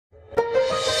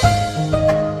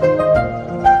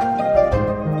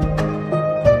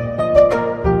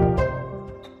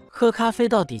喝咖啡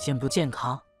到底健不健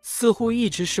康，似乎一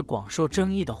直是广受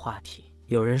争议的话题。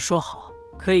有人说好，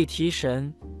可以提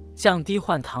神，降低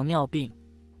患糖尿病、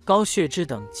高血脂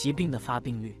等疾病的发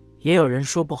病率；也有人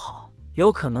说不好，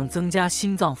有可能增加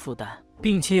心脏负担，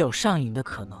并且有上瘾的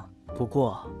可能。不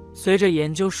过，随着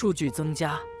研究数据增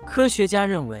加，科学家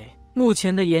认为，目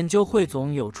前的研究汇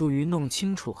总有助于弄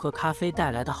清楚喝咖啡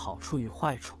带来的好处与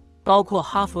坏处。包括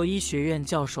哈佛医学院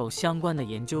教授相关的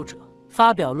研究者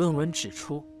发表论文指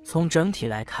出，从整体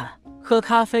来看，喝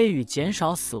咖啡与减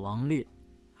少死亡率、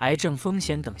癌症风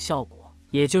险等效果。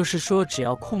也就是说，只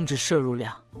要控制摄入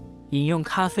量，饮用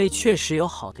咖啡确实有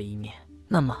好的一面。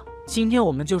那么，今天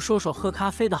我们就说说喝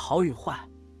咖啡的好与坏。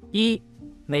一、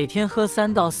每天喝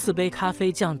3到4杯咖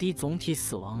啡降低总体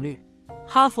死亡率。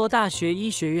哈佛大学医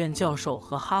学院教授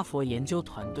和哈佛研究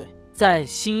团队在《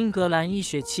新英格兰医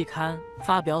学期刊》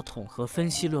发表统合分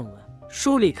析论文，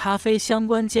梳理咖啡相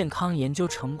关健康研究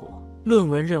成果。论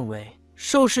文认为，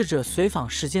受试者随访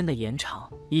时间的延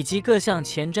长以及各项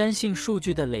前瞻性数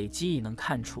据的累积，已能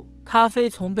看出咖啡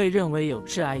从被认为有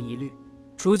致癌疑虑，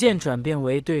逐渐转变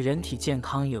为对人体健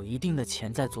康有一定的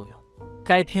潜在作用。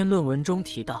该篇论文中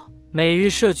提到，每日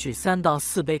摄取3到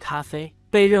4杯咖啡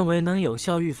被认为能有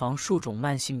效预防数种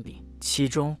慢性病，其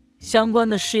中相关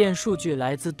的试验数据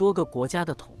来自多个国家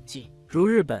的统计，如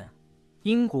日本、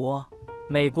英国、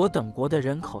美国等国的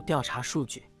人口调查数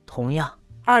据。同样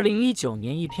，2019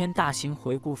年一篇大型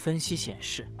回顾分析显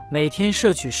示，每天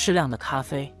摄取适量的咖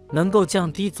啡能够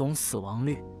降低总死亡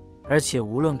率，而且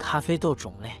无论咖啡豆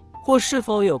种类或是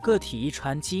否有个体遗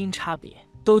传基因差别，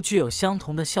都具有相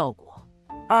同的效果。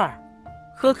2、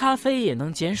喝咖啡也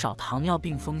能减少糖尿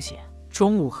病风险。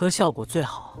中午喝效果最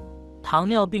好。糖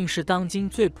尿病是当今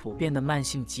最普遍的慢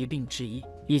性疾病之一。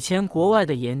以前国外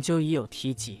的研究已有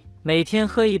提及，每天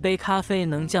喝1杯咖啡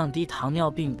能降低糖尿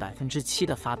病7%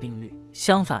的发病率。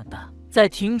相反的，在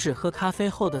停止喝咖啡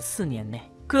后的4年内，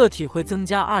个体会增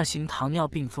加2型糖尿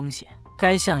病风险。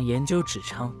该项研究指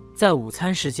称，在午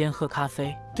餐时间喝咖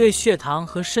啡对血糖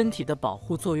和身体的保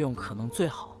护作用可能最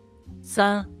好。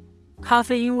3、咖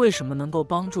啡因为什么能够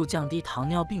帮助降低糖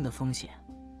尿病的风险？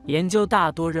研究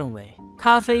大多认为，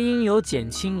咖啡因有减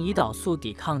轻胰岛素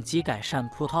抵抗及改善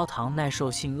葡萄糖耐受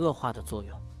性恶化的作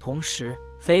用。同时，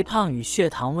肥胖与血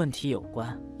糖问题有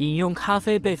关，饮用咖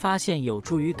啡被发现有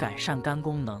助于改善肝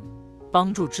功能，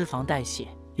帮助脂肪代谢，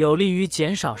有利于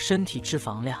减少身体脂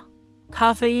肪量。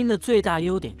咖啡因的最大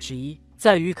优点之一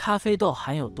在于咖啡豆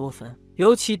含有多酚，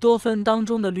尤其多酚当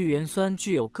中的绿原酸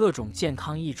具有各种健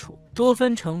康益处。多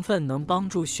酚成分能帮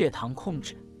助血糖控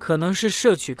制，可能是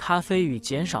摄取咖啡与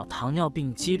减少糖尿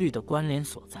病几率的关联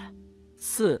所在。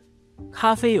4、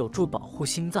咖啡有助保护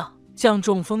心脏，降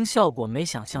中风效果没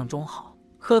想象中好。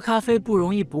喝咖啡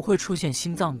不会出现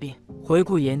心脏病。回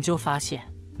顾研究发现，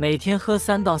每天喝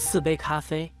3到4杯咖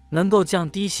啡能够降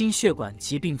低心血管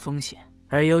疾病风险，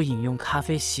而有饮用咖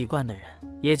啡习惯的人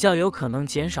也较有可能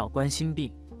减少冠心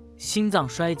病、心脏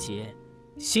衰竭、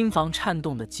心房颤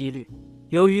动的几率。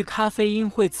由于咖啡因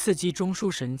会刺激中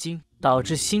枢神经，导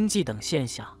致心悸等现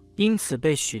象，因此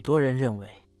被许多人认为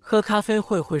喝咖啡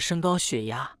会升高血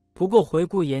压。不过回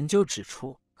顾研究指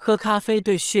出，喝咖啡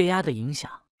对血压的影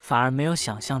响反而没有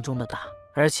想象中的大，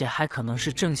而且还可能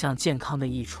是正向健康的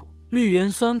益处。绿原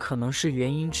酸可能是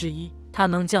原因之一，它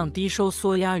能降低收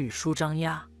缩压与舒张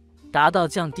压，达到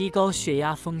降低高血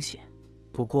压风险。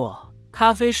不过，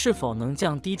咖啡是否能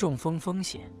降低中风风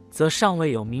险，则尚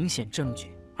未有明显证据。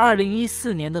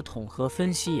2014年的统合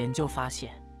分析研究发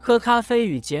现，喝咖啡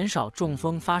与减少中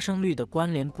风发生率的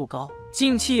关联不高。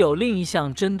近期有另一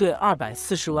项针对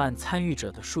240万参与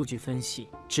者的数据分析，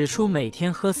指出每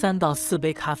天喝3到4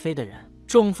杯咖啡的人，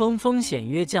中风风险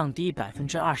约降低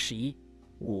21%。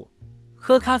5、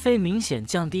喝咖啡明显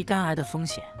降低肝癌的风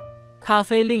险。咖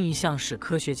啡另一项使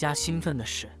科学家兴奋的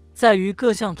是，在于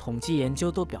各项统计研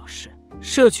究都表示，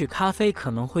摄取咖啡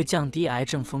可能会降低癌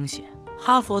症风险。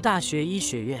哈佛大学医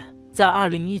学院在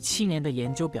2017年的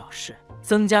研究表示，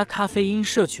增加咖啡因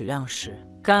摄取量时，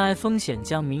肝癌风险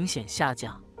将明显下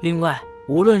降。另外，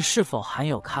无论是否含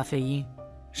有咖啡因，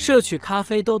摄取咖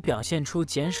啡都表现出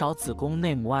减少子宫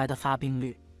内膜癌的发病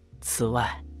率。此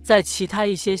外，在其他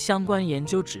一些相关研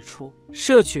究指出，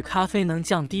摄取咖啡能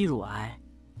降低乳癌、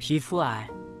皮肤癌、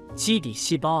基底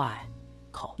细胞癌、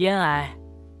口咽癌、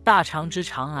大肠直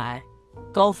肠癌、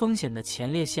高风险的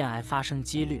前列腺癌发生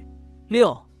几率。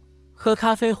6、喝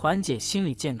咖啡缓解心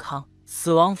理健康，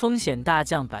死亡风险大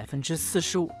降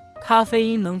45%。咖啡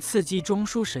因能刺激中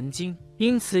枢神经，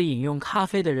因此饮用咖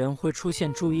啡的人会出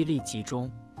现注意力集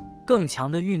中、更强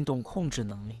的运动控制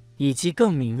能力以及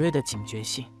更敏锐的警觉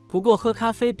性。不过，喝咖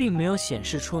啡并没有显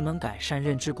示出能改善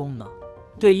认知功能、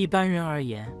对一般人而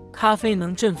言，咖啡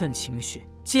能振奋情绪，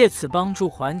借此帮助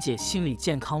缓解心理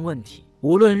健康问题。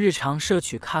无论日常摄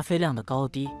取咖啡量的高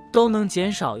低，都能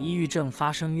减少抑郁症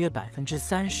发生约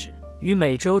30%。与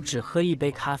每周只喝1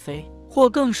杯咖啡或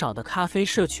更少的咖啡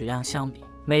摄取量相比，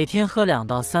每天喝2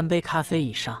到3杯咖啡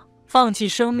以上，放弃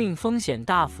生命风险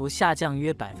大幅下降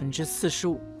约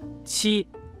45%。7.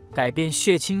 改变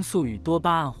血清素与多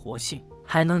巴胺活性，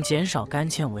还能减少肝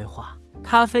纤维化。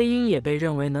咖啡因也被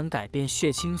认为能改变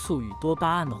血清素与多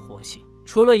巴胺的活性，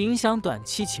除了影响短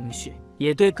期情绪，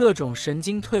也对各种神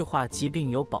经退化疾病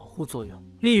有保护作用，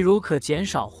例如可减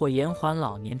少或延缓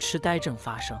老年痴呆症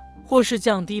发生，或是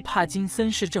降低帕金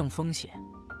森氏症风险。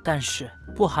但是，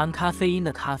不含咖啡因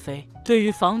的咖啡对于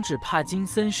防止帕金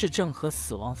森氏症和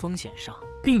死亡风险上，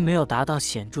并没有达到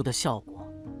显著的效果。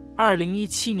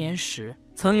2017年时，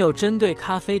曾有针对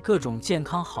咖啡各种健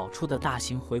康好处的大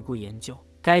型回顾研究，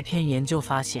该篇研究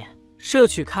发现，摄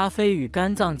取咖啡与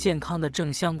肝脏健康的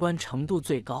正相关程度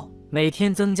最高，每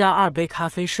天增加2杯咖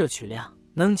啡摄取量，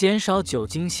能减少酒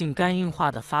精性肝硬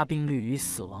化的发病率与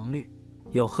死亡率。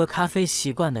有喝咖啡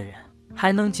习惯的人，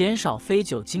还能减少非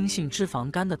酒精性脂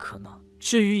肪肝的可能。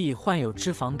至于已患有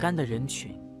脂肪肝的人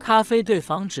群，咖啡对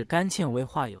防止肝纤维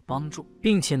化有帮助，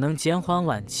并且能减缓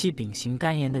晚期丙型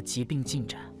肝炎的疾病进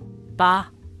展。8.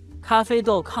 咖啡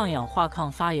豆抗氧化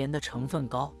抗发炎的成分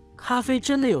高，咖啡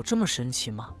真的有这么神奇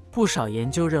吗？不少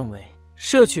研究认为，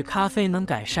摄取咖啡能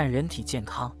改善人体健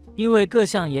康，因为各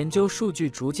项研究数据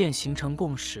逐渐形成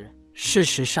共识。事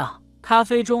实上，咖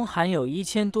啡中含有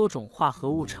1000多种化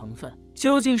合物成分，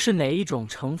究竟是哪一种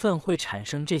成分会产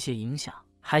生这些影响，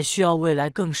还需要未来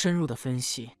更深入的分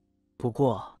析。不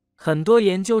过，很多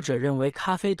研究者认为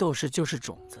咖啡豆就是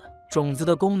种子，种子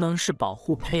的功能是保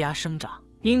护胚芽生长，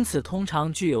因此通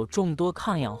常具有众多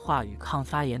抗氧化与抗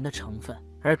发炎的成分。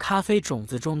而咖啡种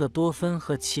子中的多酚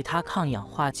和其他抗氧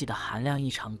化剂的含量异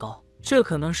常高，这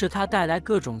可能是它带来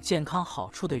各种健康好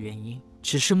处的原因，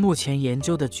只是目前研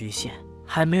究的局限，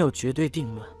还没有绝对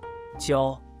定论。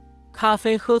9. 咖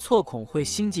啡喝错恐会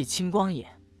心悸青光眼，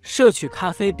摄取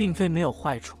咖啡并非没有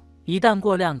坏处，一旦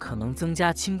过量可能增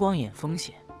加青光眼风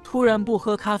险。突然不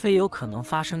喝咖啡有可能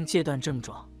发生戒断症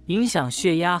状，影响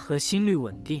血压和心率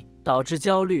稳定，导致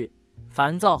焦虑、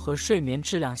烦躁和睡眠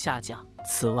质量下降。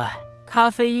此外，咖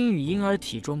啡因与婴儿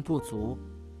体重不足、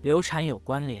流产有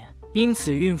关联，因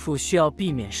此孕妇需要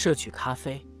避免摄取咖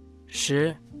啡。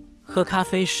10. 喝咖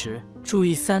啡时注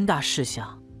意3大事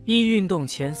项。1. 运动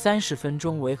前30分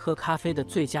钟为喝咖啡的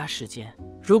最佳时间。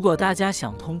如果大家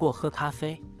想通过喝咖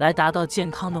啡来达到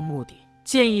健康的目的，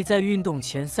建议在运动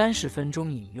前30分钟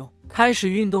饮用。开始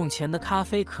运动前的咖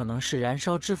啡可能是燃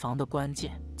烧脂肪的关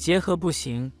键，结合步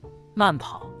行、慢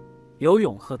跑、游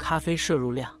泳和咖啡摄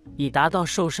入量，以达到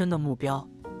瘦身的目标。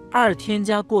2. 添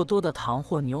加过多的糖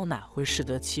或牛奶会适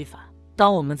得其反。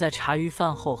当我们在茶余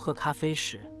饭后喝咖啡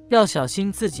时，要小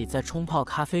心自己在冲泡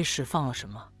咖啡时放了什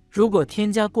么。如果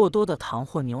添加过多的糖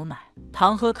或牛奶，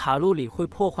糖和卡路里会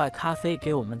破坏咖啡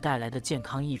给我们带来的健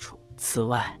康益处。此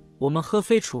外，我们喝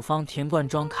非处方甜罐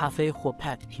装咖啡或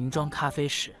PET 瓶装咖啡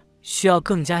时，需要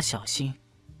更加小心，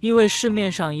因为市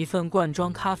面上一份罐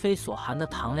装咖啡所含的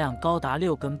糖量高达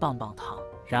6根棒棒糖。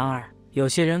然而，有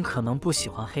些人可能不喜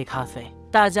欢黑咖啡，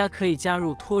大家可以加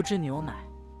入脱脂牛奶。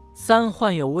3.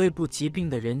 患有胃部疾病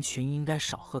的人群应该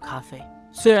少喝咖啡。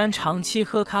虽然长期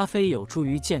喝咖啡有助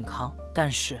于健康，但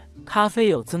是咖啡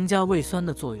有增加胃酸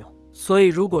的作用，所以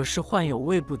如果是患有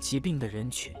胃部疾病的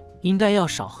人群，应该要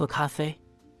少喝咖啡。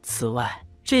此外，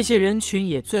这些人群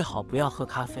也最好不要喝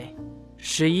咖啡。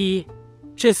11.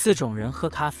 这4种人喝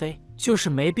咖啡就是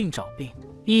没病找病。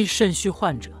1. 肾虚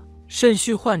患者。肾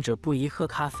虚患者不宜喝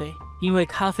咖啡，因为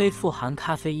咖啡富含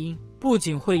咖啡因，不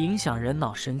仅会影响人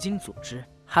脑神经组织，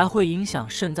还会影响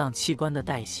肾脏器官的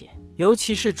代谢，尤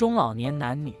其是中老年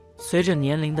男女，随着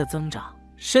年龄的增长，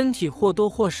身体或多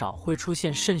或少会出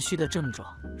现肾虚的症状。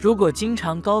如果经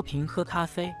常高频喝咖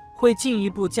啡，会进一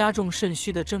步加重肾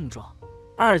虚的症状。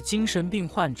2. 精神病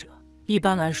患者。一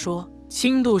般来说，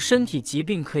轻度身体疾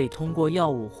病可以通过药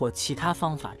物或其他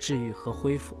方法治愈和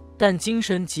恢复，但精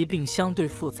神疾病相对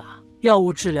复杂，药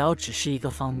物治疗只是一个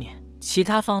方面，其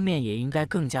他方面也应该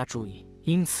更加注意。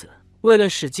因此，为了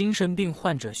使精神病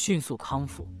患者迅速康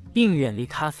复，应远离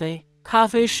咖啡。咖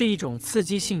啡是一种刺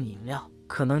激性饮料，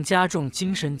可能加重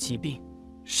精神疾病，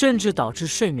甚至导致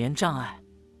睡眠障碍。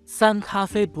3. 咖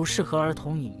啡不适合儿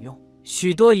童饮用。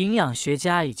许多营养学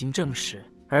家已经证实，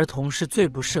儿童是最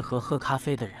不适合喝咖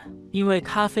啡的人，因为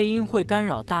咖啡因会干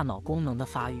扰大脑功能的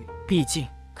发育。毕竟，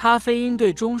咖啡因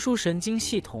对中枢神经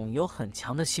系统有很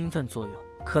强的兴奋作用，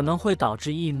可能会导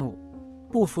致易怒、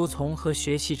不服从和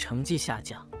学习成绩下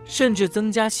降，甚至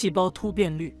增加细胞突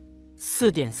变率。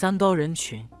4.3高人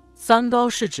群，3高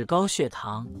是指高血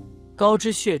糖、高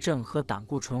脂血症和胆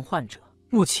固醇患者。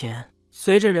目前，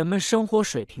随着人们生活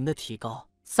水平的提高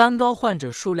，3高患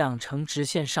者数量呈直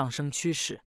线上升趋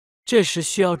势。这时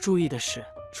需要注意的是，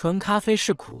纯咖啡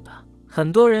是苦的，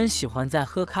很多人喜欢在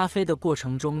喝咖啡的过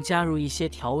程中加入一些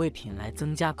调味品来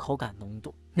增加口感浓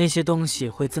度，那些东西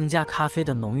会增加咖啡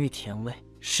的浓郁甜味，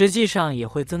实际上也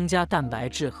会增加蛋白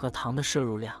质和糖的摄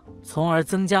入量，从而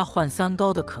增加患3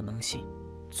高的可能性。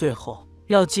最后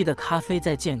要记得，咖啡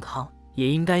再健康也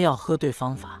应该要喝对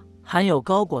方法，含有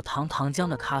高果糖糖浆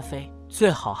的咖啡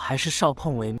最好还是少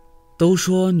碰为妙。都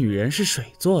说女人是水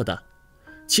做的，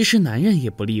其实男人也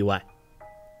不例外。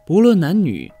不论男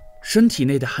女，身体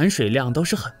内的含水量都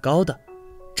是很高的，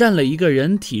占了一个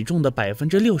人体重的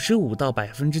65%到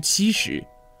70%。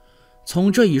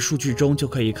从这一数据中就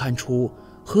可以看出，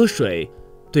喝水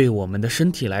对我们的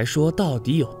身体来说到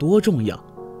底有多重要。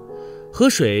喝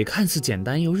水看似简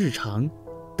单又日常，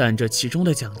但这其中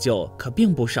的讲究可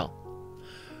并不少。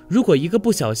如果一个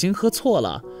不小心喝错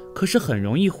了，可是很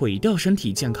容易毁掉身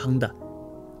体健康的。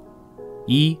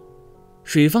1.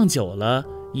 水放久了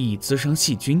易滋生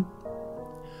细菌。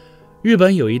日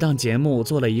本有一档节目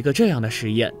做了一个这样的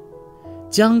实验，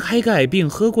将开盖并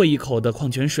喝过一口的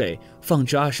矿泉水放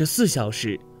置24小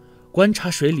时，观察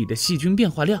水里的细菌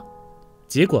变化量。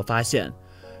结果发现，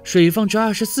水放置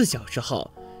24小时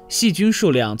后，细菌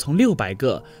数量从600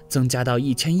个增加到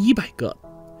1100个。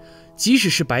即使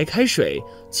是白开水，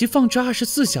其放置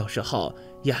24小时后，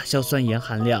亚硝酸盐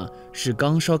含量是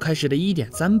刚烧开时的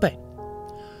 1.3 倍。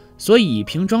所以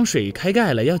瓶装水开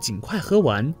盖了要尽快喝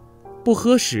完，不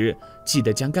喝时记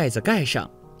得将盖子盖上，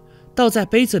倒在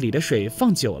杯子里的水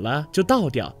放久了就倒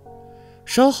掉。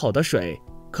烧好的水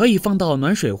可以放到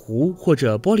暖水壶或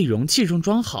者玻璃容器中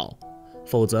装好，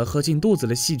否则喝进肚子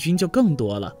的细菌就更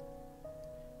多了。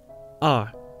2.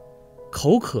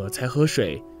 口渴才喝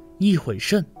水易毁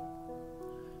肾。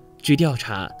据调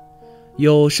查，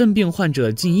有肾病患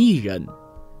者近1人，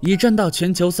已占到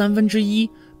全球1/3，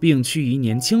并趋于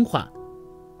年轻化。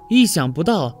意想不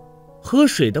到，喝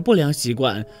水的不良习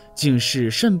惯竟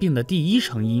是肾病的第1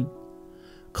成因。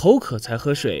口渴才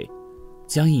喝水，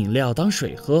将饮料当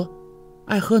水喝，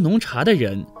爱喝浓茶的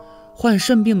人，患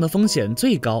肾病的风险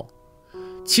最高。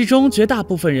其中绝大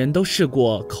部分人都试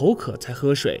过口渴才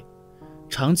喝水，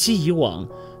长期以往，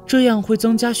这样会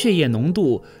增加血液浓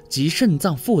度及肾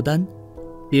脏负担，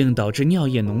并导致尿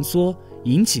液浓缩，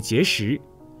引起结石。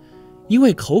因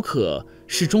为口渴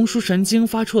是中枢神经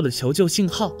发出的求救信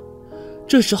号，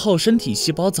这时候身体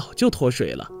细胞早就脱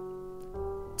水了。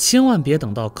千万别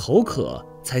等到口渴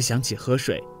才想起喝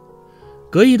水，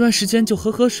隔一段时间就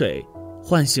喝水，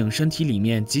唤醒身体里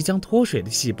面即将脱水的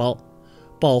细胞，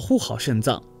保护好肾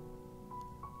脏。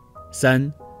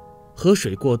3. 喝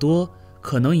水过多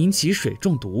可能引起水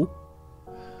中毒。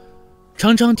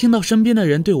常常听到身边的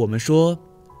人对我们说，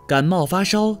感冒发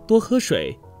烧多喝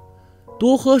水。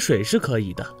多喝水是可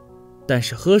以的，但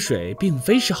是喝水并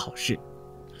非是好事。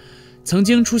曾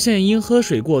经出现因喝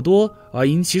水过多而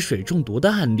引起水中毒的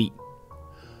案例。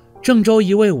郑州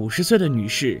一位50岁的女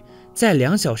士在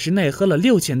2小时内喝了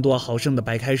6000多毫升的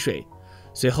白开水，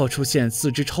随后出现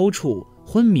四肢抽搐、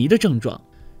昏迷的症状。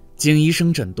经医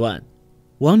生诊断，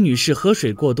王女士喝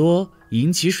水过多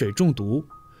引起水中毒，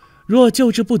若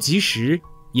救治不及时，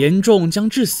严重将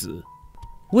致死。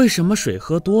为什么水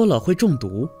喝多了会中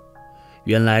毒？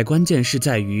原来关键是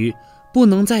在于不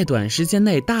能在短时间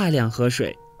内大量喝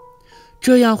水，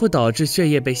这样会导致血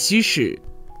液被稀释，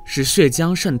使血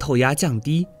浆渗透压降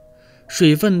低，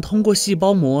水分通过细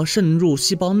胞膜渗入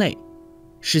细胞内，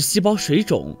使细胞水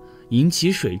肿，引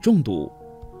起水中毒。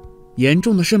严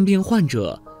重的肾病患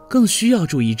者更需要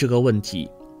注意这个问题。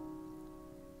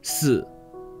4.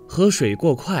 喝水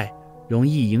过快容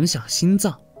易影响心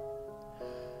脏。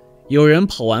有人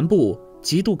跑完步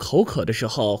极度口渴的时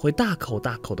候会大口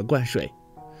大口的灌水，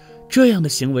这样的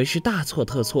行为是大错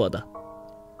特错的。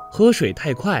喝水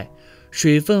太快，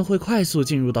水分会快速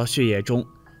进入到血液中，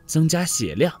增加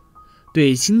血量，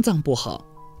对心脏不好，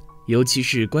尤其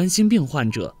是冠心病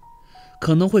患者，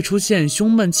可能会出现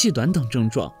胸闷气短等症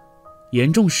状，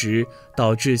严重时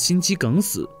导致心肌梗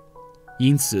死。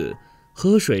因此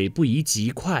喝水不宜极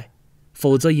快，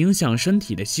否则影响身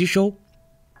体的吸收。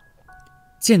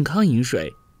健康饮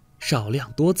水，少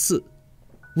量多次，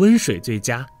温水最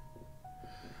佳。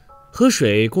喝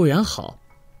水固然好，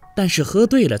但是喝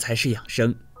对了才是养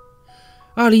生。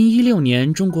2016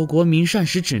年中国国民膳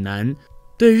食指南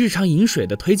对日常饮水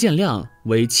的推荐量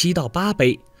为7到8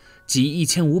杯，即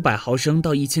1500毫升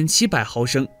到1700毫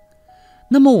升。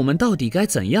那么我们到底该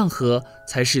怎样喝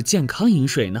才是健康饮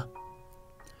水呢？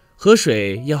喝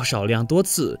水要少量多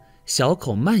次，小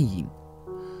口慢饮。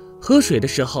喝水的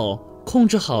时候控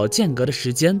制好间隔的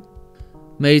时间，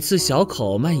每次小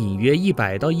口慢饮约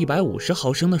100到150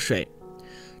毫升的水，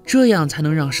这样才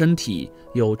能让身体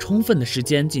有充分的时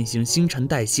间进行新陈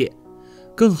代谢，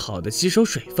更好地吸收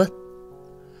水分。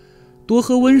多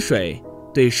喝温水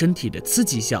对身体的刺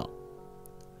激效。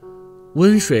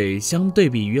温水相对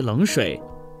比于冷水，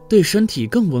对身体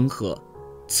更温和，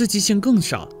刺激性更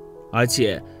少，而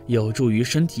且有助于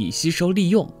身体吸收利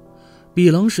用，比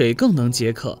冷水更能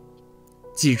解渴。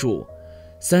记住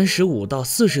，35到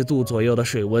40度左右的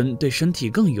水温对身体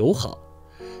更友好，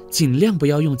尽量不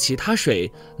要用其他水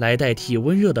来代替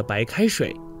温热的白开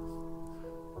水。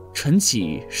晨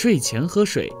起睡前喝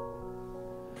水，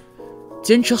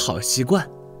坚持好习惯。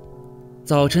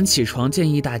早晨起床建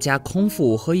议大家空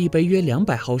腹喝一杯约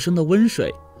200毫升的温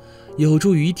水，有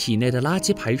助于体内的垃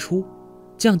圾排出，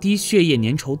降低血液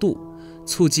粘稠度，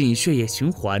促进血液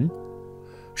循环。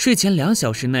睡前2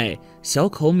小时内小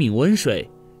口抿温水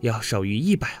要少于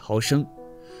100毫升，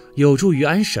有助于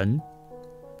安神。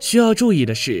需要注意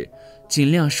的是，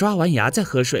尽量刷完牙再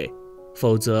喝水，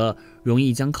否则容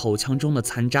易将口腔中的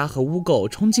残渣和污垢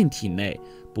冲进体内，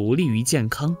不利于健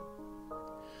康。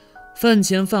饭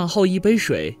前饭后1杯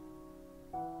水。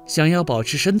想要保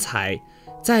持身材，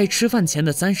在吃饭前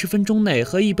的30分钟内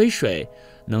喝1杯水，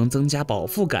能增加饱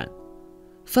腹感。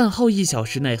饭后1小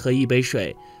时内喝1杯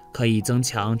水，可以增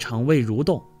强肠胃蠕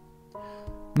动。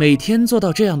每天做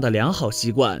到这样的良好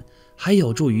习惯，还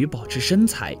有助于保持身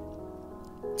材。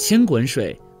千滚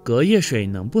水、隔夜水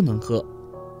能不能喝？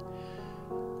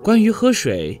关于喝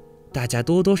水，大家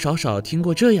多多少少听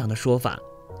过这样的说法：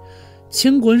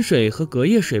千滚水和隔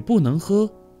夜水不能喝，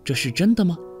这是真的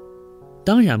吗？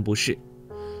当然不是，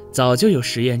早就有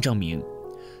实验证明，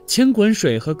千滚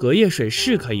水和隔夜水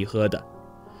是可以喝的。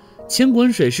千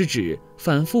滚水是指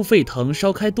反复沸腾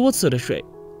烧开多次的水。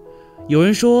有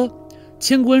人说，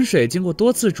千滚水经过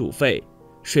多次煮沸，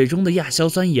水中的亚硝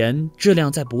酸盐质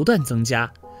量在不断增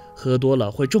加，喝多了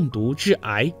会中毒致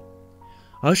癌。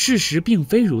而事实并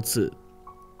非如此，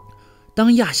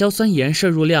当亚硝酸盐摄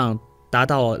入量达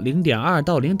到 0.2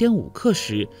 到 0.5 克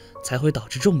时才会导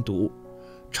致中毒，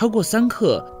超过3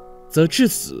克则致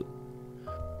死。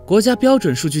国家标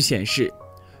准数据显示，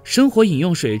生活饮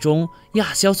用水中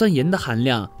亚硝酸盐的含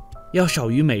量要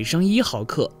少于每升1毫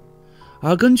克，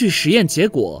而根据实验结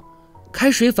果，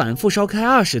开水反复烧开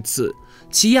20次，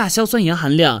其亚硝酸盐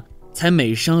含量才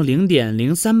每升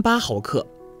 0.038 毫克。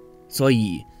所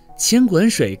以千滚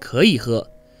水可以喝，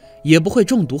也不会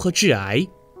中毒和致癌。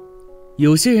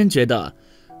有些人觉得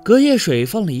隔夜水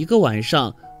放了1个晚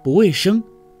上不卫生，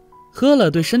喝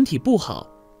了对身体不好。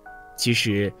其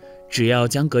实只要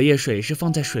将隔夜水是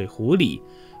放在水壶里，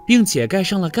并且盖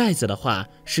上了盖子的话，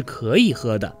是可以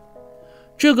喝的。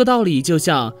这个道理就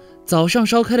像早上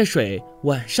烧开的水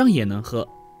晚上也能喝，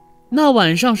那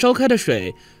晚上烧开的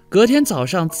水隔天早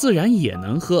上自然也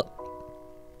能喝。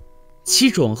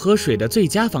7种喝水的最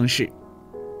佳方式。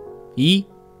1.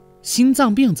 心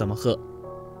脏病怎么喝？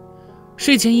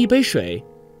睡前1杯水。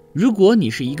如果你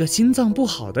是一个心脏不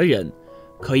好的人，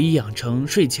可以养成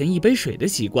睡前1杯水的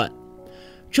习惯，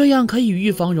这样可以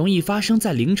预防容易发生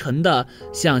在凌晨的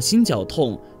像心绞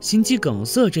痛、心肌梗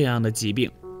塞这样的疾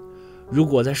病。如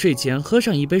果在睡前喝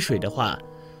上1杯水的话，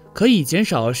可以减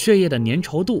少血液的粘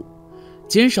稠度，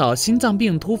减少心脏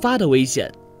病突发的危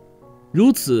险。如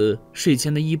此，睡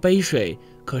前的1杯水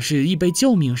可是1杯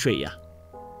救命水呀。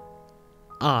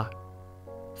2.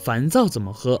 烦躁怎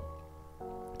么喝？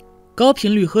高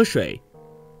频率喝水。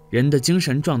人的精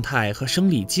神状态和生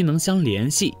理机能相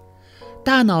联系，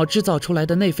大脑制造出来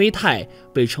的内啡肽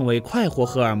被称为快活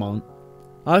荷尔蒙，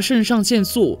而肾上腺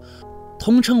素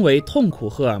通称为痛苦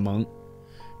荷尔蒙。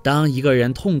当一个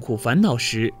人痛苦烦恼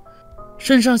时，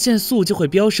肾上腺素就会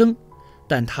飙升，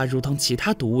但它如同其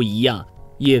他毒物一样，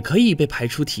也可以被排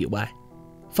出体外。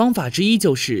方法之一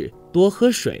就是多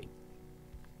喝水。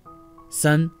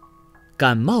3.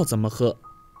 感冒怎么喝？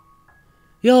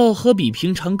要喝比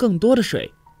平常更多的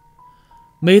水。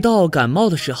每到感冒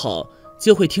的时候，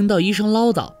就会听到医生唠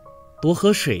叨，多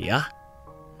喝水呀。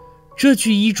这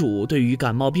句医嘱对于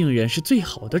感冒病人是最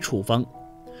好的处方，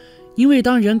因为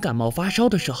当人感冒发烧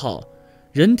的时候，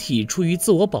人体出于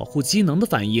自我保护机能的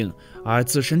反应而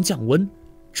自身降温，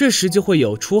这时就会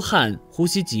有出汗、呼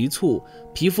吸急促、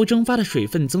皮肤蒸发的水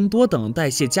分增多等代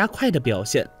谢加快的表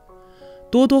现。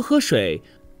多多喝水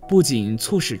不仅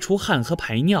促使出汗和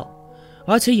排尿，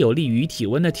而且有利于体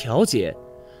温的调节，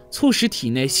促使体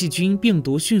内细菌病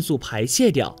毒迅速排泄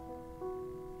掉。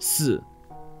4.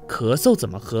 咳嗽怎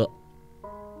么喝？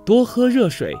多喝热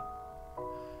水。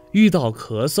遇到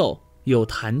咳嗽、有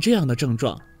痰这样的症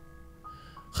状，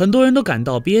很多人都感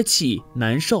到憋气、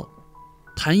难受，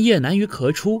痰液难于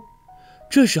咳出，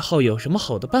这时候有什么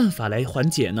好的办法来缓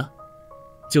解呢？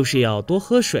就是要多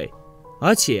喝水，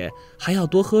而且还要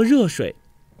多喝热水。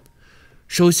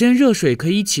首先，热水可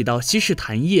以起到稀释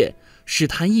痰液，使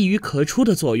痰易于咳出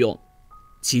的作用。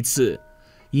其次，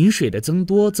饮水的增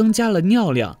多增加了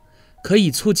尿量，可以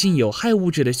促进有害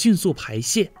物质的迅速排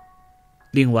泄。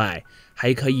另外，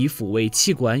还可以抚慰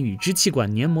气管与支气管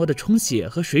黏膜的充血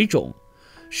和水肿，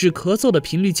使咳嗽的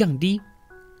频率降低。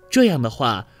这样的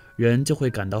话，人就会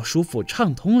感到舒服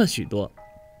畅通了许多。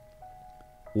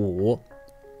5.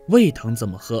 胃疼怎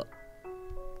么喝？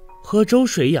喝粥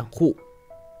水养护。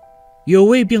有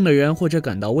胃病的人或者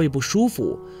感到胃不舒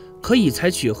服，可以采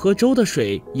取喝粥的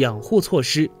水养护措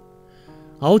施。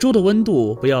熬粥的温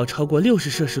度不要超过60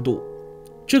摄氏度，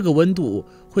这个温度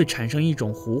会产生一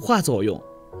种糊化作用，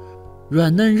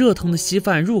软嫩热腾的稀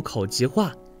饭入口即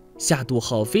化，下肚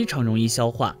后非常容易消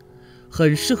化，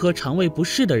很适合肠胃不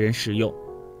适的人食用。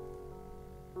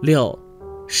6.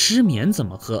 失眠怎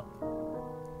么喝？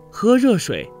喝热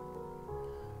水。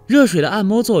热水的按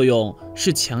摩作用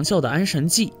是强效的安神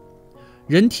剂，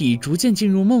人体逐渐进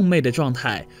入梦寐的状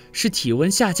态是体温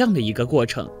下降的一个过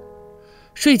程。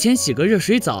睡前洗个热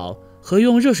水澡和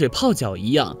用热水泡脚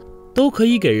一样，都可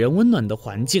以给人温暖的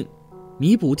环境，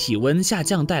弥补体温下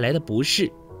降带来的不适，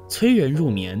催人入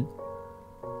眠。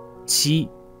7.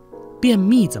 便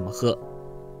秘怎么喝？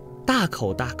大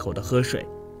口大口的喝水。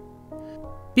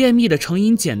便秘的成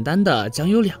因简单的讲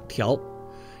有2条，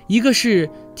一个是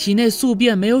体内宿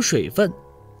便没有水分，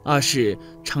二是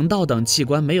肠道等器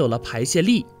官没有了排泄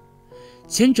力。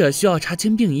前者需要查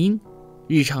清病因，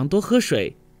日常多喝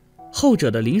水；后者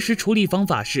的临时处理方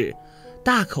法是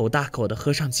大口大口地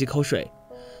喝上几口水，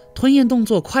吞咽动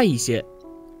作快一些。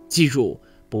记住，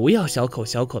不要小口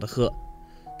小口地喝，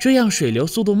这样水流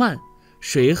速度慢，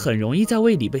水很容易在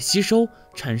胃里被吸收，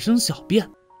产生小便。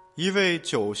一位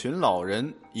九旬老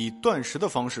人以断食的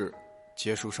方式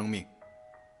结束生命，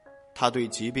他对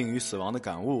疾病与死亡的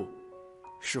感悟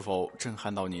是否震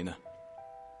撼到你呢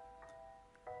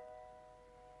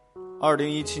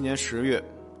？2017年10月，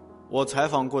我采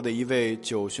访过的一位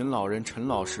九旬老人陈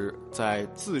老师，在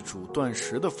自主断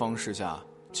食的方式下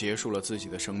结束了自己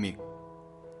的生命，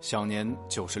享年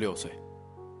96岁。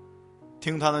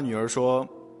听他的女儿说，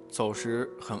走时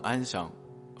很安详，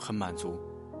很满足。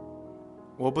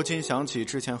我不禁想起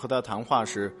之前和他谈话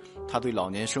时，他对老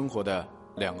年生活的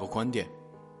2个观点，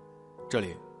这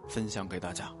里分享给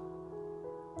大家。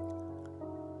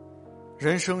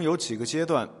人生有几个阶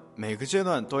段，每个阶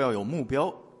段都要有目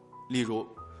标。例如，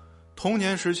童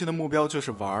年时期的目标就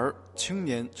是玩，青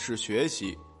年是学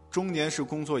习，中年是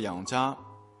工作养家，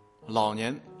老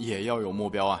年也要有目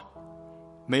标啊。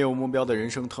没有目标的人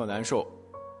生特难受。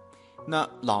那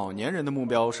老年人的目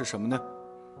标是什么呢？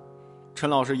陈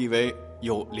老师以为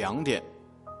有2点。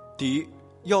第一，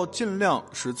要尽量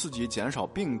使自己减少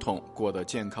病痛，过得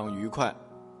健康愉快。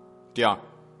第二，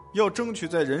要争取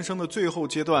在人生的最后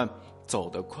阶段走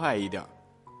得快一点，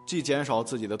既减少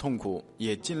自己的痛苦，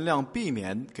也尽量避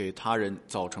免给他人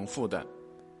造成负担。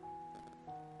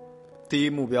第一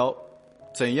目标，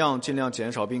怎样尽量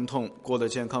减少病痛，过得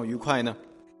健康愉快呢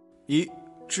？1.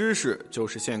 知识就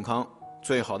是健康，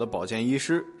最好的保健医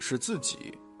师是自己。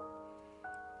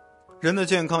人的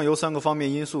健康由3个方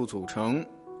面因素组成，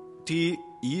第一，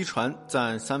遗传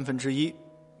占1/3，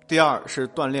第二是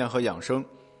锻炼和养生，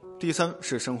第三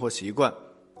是生活习惯，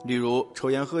例如抽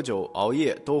烟喝酒熬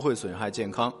夜都会损害健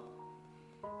康。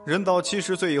人到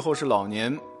70岁以后是老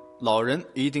年，老人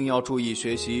一定要注意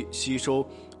学习吸收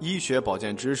医学保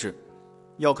健知识，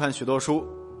要看许多书，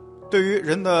对于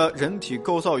人的人体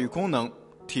构造与功能、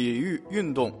体育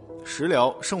运动、食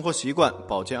疗、生活习惯、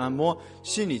保健按摩、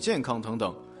心理健康等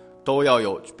等，都要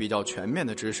有比较全面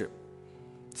的知识。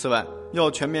此外，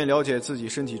要全面了解自己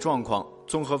身体状况，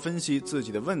综合分析自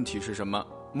己的问题是什么，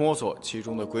摸索其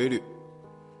中的规律，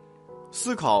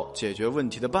思考解决问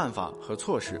题的办法和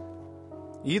措施。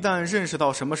一旦认识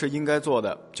到什么是应该做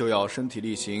的，就要身体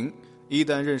力行；一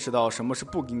旦认识到什么是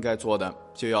不应该做的，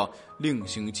就要令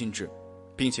行禁止，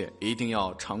并且一定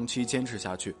要长期坚持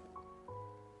下去。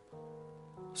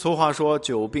俗话说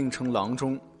久病成郎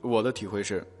中，我的体会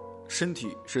是，身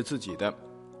体是自己的，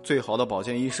最好的保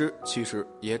健医师其实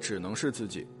也只能是自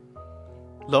己。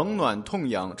冷暖痛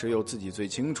痒只有自己最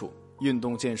清楚，运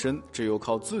动健身只有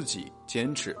靠自己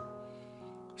坚持，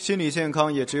心理健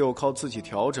康也只有靠自己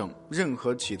调整。任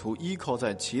何企图依靠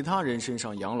在其他人身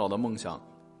上养老的梦想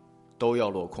都要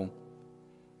落空。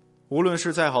无论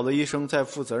是再好的医生，再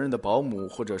负责任的保姆，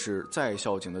或者是再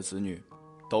孝敬的子女，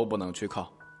都不能去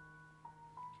靠。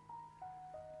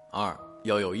2.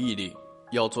 要有毅力，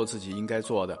要做自己应该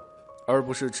做的，而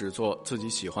不是只做自己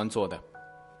喜欢做的。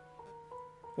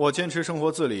我坚持生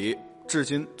活自理，至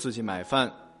今自己买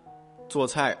饭、做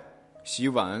菜、洗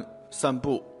碗、散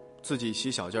步，自己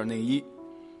洗小件内衣。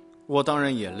我当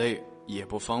然也累，也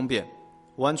不方便，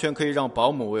完全可以让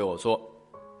保姆为我做，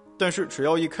但是只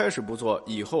要一开始不做，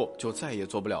以后就再也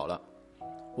做不了了。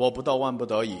我不到万不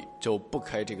得已就不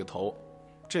开这个头，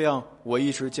这样我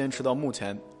一直坚持到目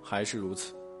前还是如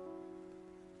此。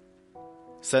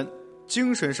3.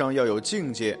 精神上要有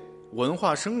境界，文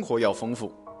化生活要丰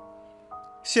富。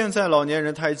现在老年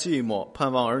人太寂寞，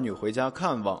盼望儿女回家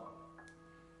看望，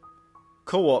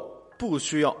可我不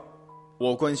需要。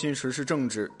我关心时事政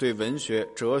治，对文学、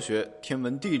哲学、天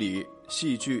文地理、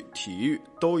戏剧、体育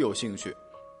都有兴趣。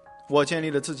我建立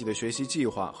了自己的学习计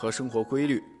划和生活规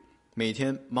律，每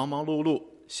天忙忙碌碌，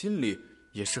心里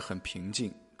也是很平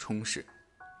静充实。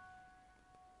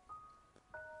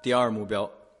第2目标，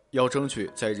要争取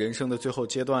在人生的最后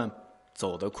阶段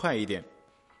走得快一点，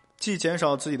既减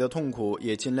少自己的痛苦，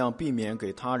也尽量避免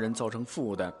给他人造成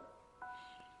负担。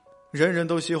人人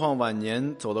都希望晚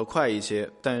年走得快一些，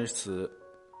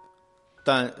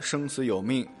但生死有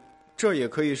命，这也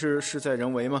可以是事在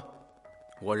人为吗？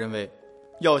我认为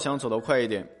要想走得快一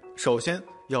点，首先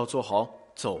要做好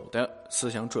走的思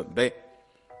想准备，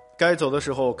该走的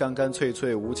时候干干脆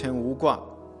脆，无牵无挂，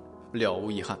了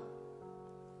无遗憾。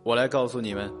我来告诉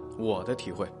你们我的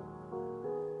体会。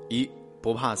1.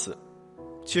 不怕死。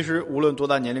其实无论多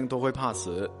大年龄都会怕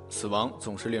死，死亡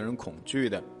总是令人恐惧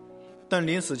的，但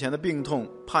临死前的病痛，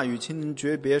怕与亲人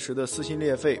诀别时的撕心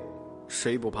裂肺，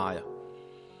谁不怕呀？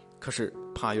可是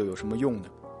怕又有什么用呢？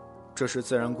这是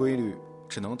自然规律，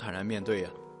只能坦然面对呀。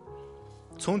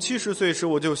从70岁时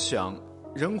我就想，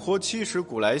人活70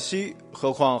古来稀，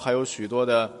何况还有许多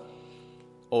的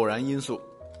偶然因素。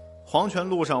黄泉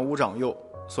路上无长幼，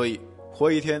所以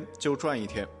活一天就赚一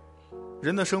天。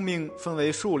人的生命分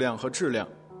为数量和质量，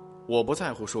我不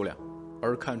在乎数量，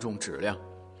而看重质量。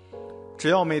只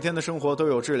要每天的生活都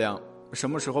有质量，什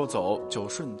么时候走就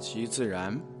顺其自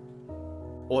然。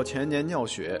我前年尿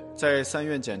血，在3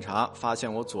院检查，发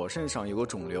现我左肾上有个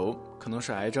肿瘤，可能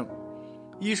是癌症。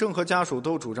医生和家属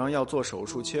都主张要做手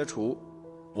术切除，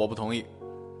我不同意。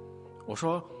我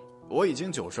说，我已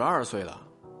经92岁了，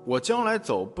我将来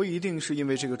走不一定是因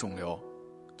为这个肿瘤，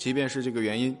即便是这个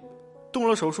原因，动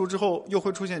了手术之后又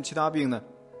会出现其他病呢，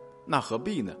那何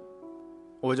必呢？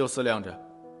我就思量着，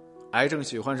癌症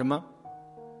喜欢什么？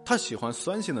他喜欢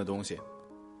酸性的东西，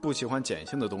不喜欢碱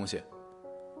性的东西。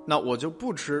那我就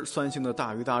不吃酸性的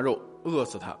大鱼大肉，饿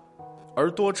死它，而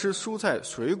多吃蔬菜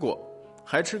水果，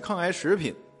还吃抗癌食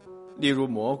品，例如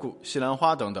蘑菇、西兰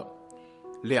花等等。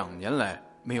2年来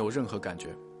没有任何感觉。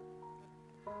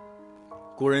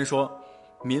古人说，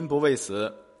民不畏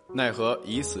死，奈何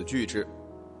以死惧之。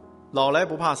老来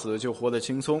不怕死，就活得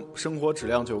轻松，生活质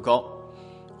量就高。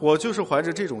我就是怀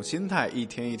着这种心态一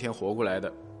天一天活过来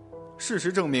的。事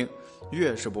实证明，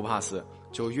越是不怕死，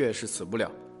就越是死不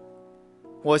了。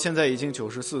我现在已经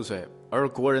94岁，而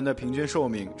国人的平均寿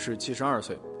命是72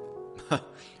岁。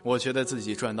我觉得自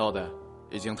己赚到的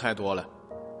已经太多了。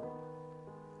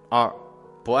2.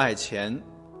 不爱钱。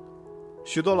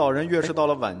许多老人越是到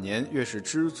了晚年，越是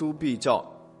锱铢必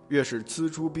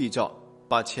较，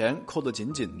把钱扣得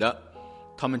紧紧的。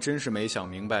他们真是没想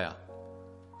明白啊。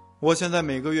我现在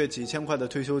每个月几千块的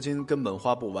退休金根本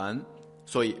花不完，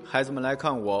所以孩子们来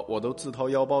看我，我都自掏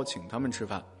腰包请他们吃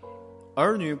饭。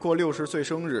儿女过60岁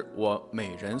生日，我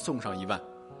每人送上1万。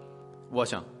我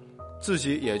想自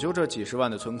己也就这几十万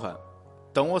的存款，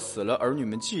等我死了，儿女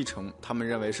们继承，他们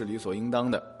认为是理所应当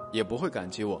的，也不会感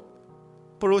激我。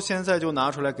不如现在就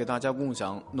拿出来给大家共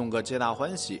享，弄个皆大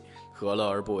欢喜，何乐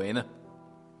而不为呢？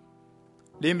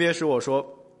临别时我说，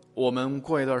我们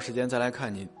过一段时间再来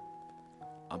看您。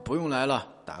不用来了，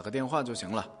打个电话就行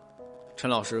了。陈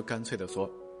老师干脆地说，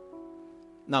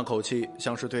那口气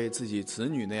像是对自己子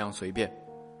女那样随便。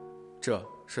这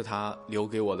是他留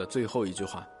给我的最后一句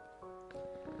话。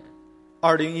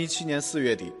2017年4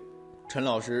月底，陈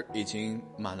老师已经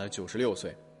满了96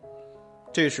岁。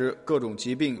这时各种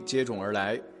疾病接踵而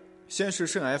来，先是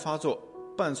肾癌发作，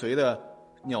伴随的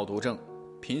尿毒症、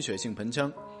贫血性盆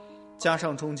腔，加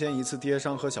上中间一次跌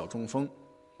伤和小中风，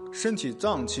身体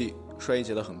脏器衰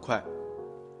竭得很快。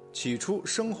起初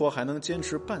生活还能坚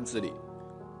持半自理，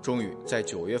终于在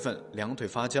9月份两腿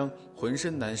发僵，浑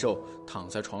身难受，躺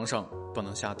在床上不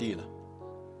能下地了。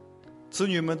子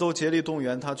女们都竭力动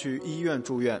员他去医院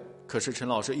住院，可是陈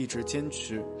老师一直坚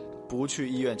持不去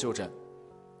医院就诊。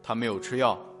他没有吃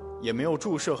药，也没有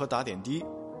注射和打点滴，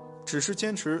只是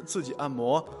坚持自己按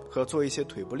摩和做一些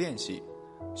腿部练习，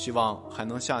希望还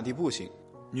能下地步行。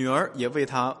女儿也为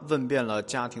他问遍了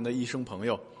家庭的医生朋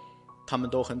友，他们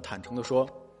都很坦诚地说，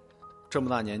这么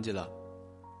大年纪了，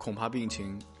恐怕病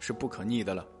情是不可逆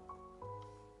的了。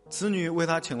子女为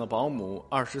他请了保姆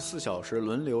，24小时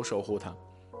轮流守护他，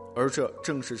而这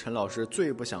正是陈老师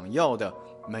最不想要的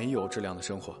没有质量的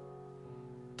生活。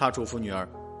他嘱咐女儿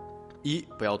：1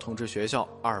不要通知学校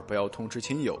，2不要通知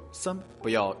亲友，3不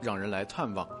要让人来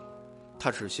探望。他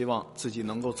只希望自己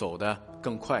能够走得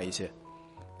更快一些，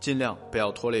尽量不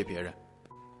要拖累别人。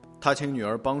他请女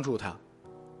儿帮助他，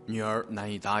女儿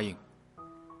难以答应，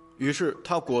于是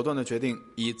他果断地决定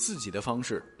以自己的方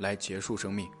式来结束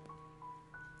生命。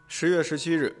10月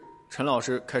17日，陈老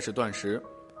师开始断食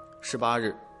；18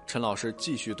日，陈老师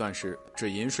继续断食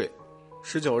只饮水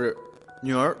；19日，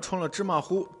女儿冲了芝麻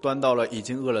糊端到了已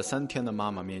经饿了3天的妈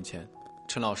妈面前，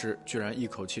陈老师居然一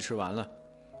口气吃完了。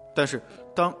但是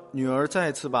当女儿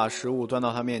再次把食物端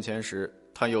到他面前时，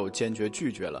他又坚决拒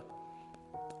绝了。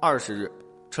20日，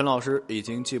陈老师已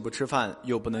经既不吃饭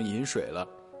又不能饮水了，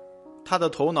他的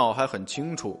头脑还很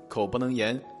清楚，口不能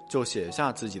言，就写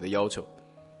下自己的要求，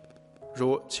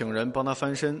如请人帮他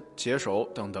翻身、解手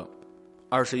等等。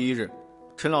21日，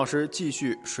陈老师继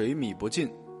续水米不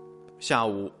进。下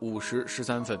午5时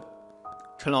13分，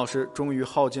陈老师终于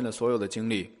耗尽了所有的精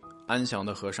力，安详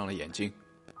地合上了眼睛。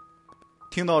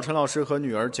听到陈老师和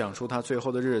女儿讲述他最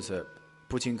后的日子，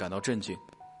不禁感到震惊。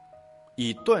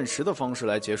以断食的方式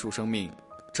来结束生命，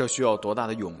这需要多大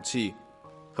的勇气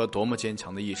和多么坚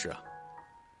强的意志啊！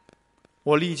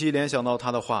我立即联想到他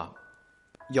的话，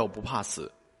要不怕死，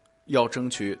要争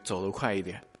取走得快一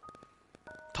点。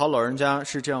他老人家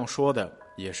是这样说的，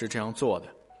也是这样做的。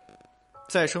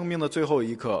在生命的最后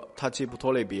一刻，他既不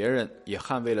拖累别人，也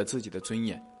捍卫了自己的尊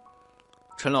严。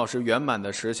陈老师圆满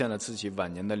地实现了自己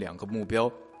晚年的2个目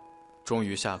标，终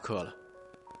于下课了。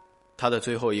他的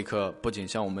最后一刻不仅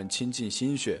向我们倾尽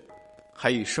心血，还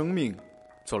以生命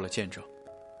做了见证。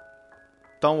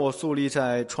当我肃立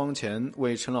在窗前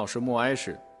为陈老师默哀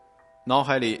时，脑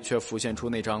海里却浮现出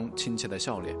那张亲切的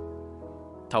笑脸。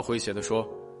他诙谐地说：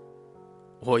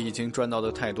我已经赚到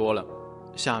的太多了，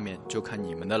下面就看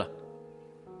你们的了。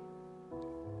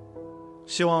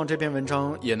希望这篇文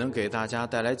章也能给大家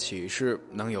带来启示，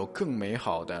能有更美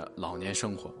好的老年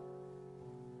生活。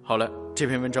好了，这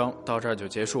篇文章到这儿就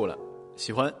结束了。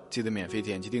喜欢记得免费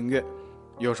点击订阅，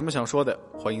有什么想说的，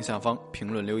欢迎下方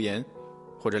评论留言，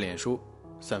或者脸书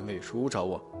3味书屋找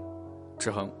我。志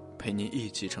恒陪您一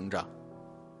起成长。